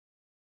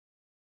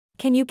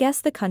Can you guess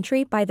the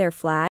country by their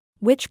flag?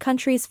 Which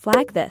country's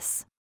flag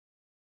this?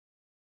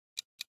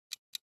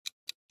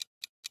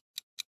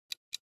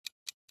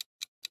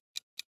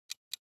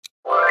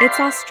 It's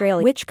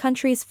Australia. Which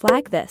country's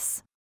flag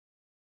this?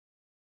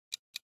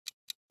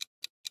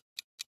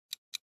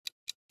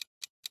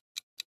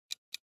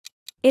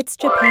 It's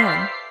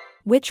Japan.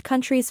 Which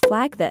country's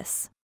flag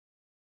this?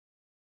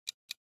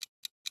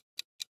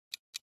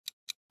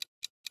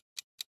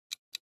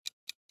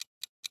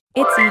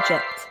 It's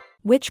Egypt.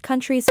 Which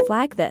country's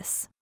flag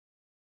this?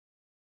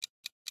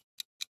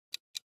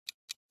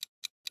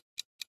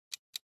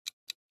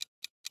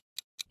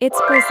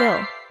 It's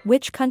Brazil.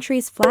 Which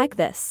country's flag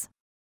this?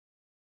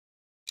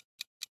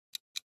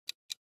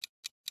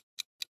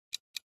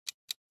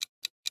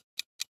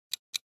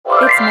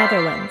 It's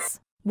Netherlands.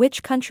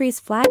 Which country's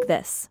flag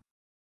this?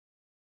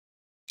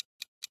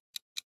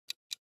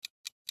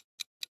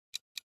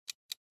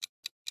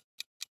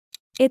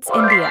 It's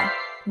India.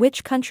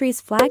 Which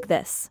country's flag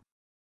this?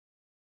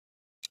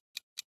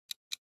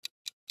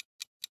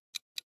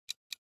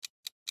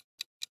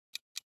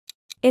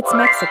 It's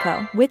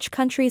Mexico. Which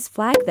country's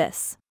flag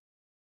this?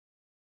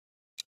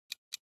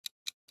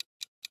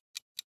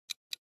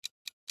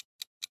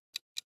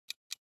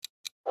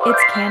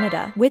 It's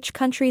Canada. Which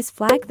country's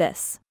flag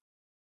this?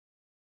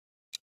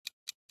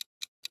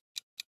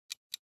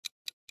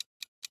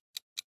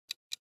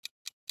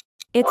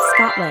 It's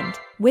Scotland.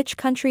 Which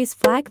country's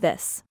flag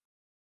this?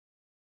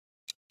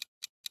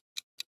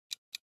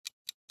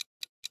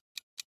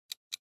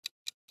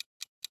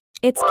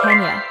 It's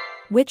Kenya.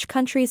 Which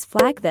country's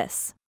flag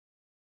this?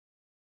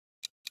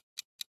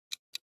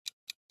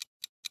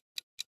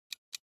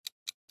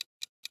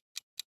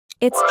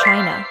 It's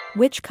China.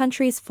 Which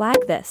country's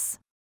flag this?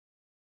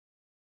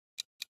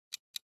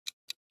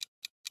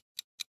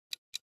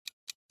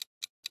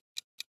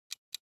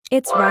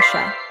 It's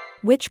Russia.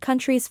 Which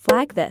country's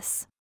flag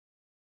this?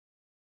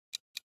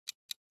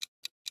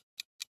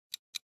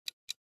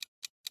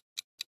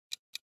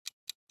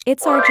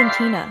 It's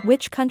Argentina.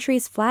 Which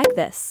country's flag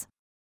this?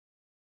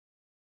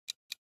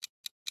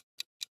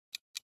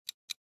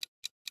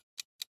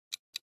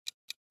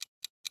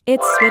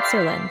 It's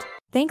Switzerland.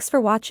 Thanks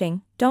for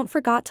watching. Don't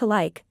forget to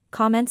like,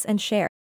 comments and share.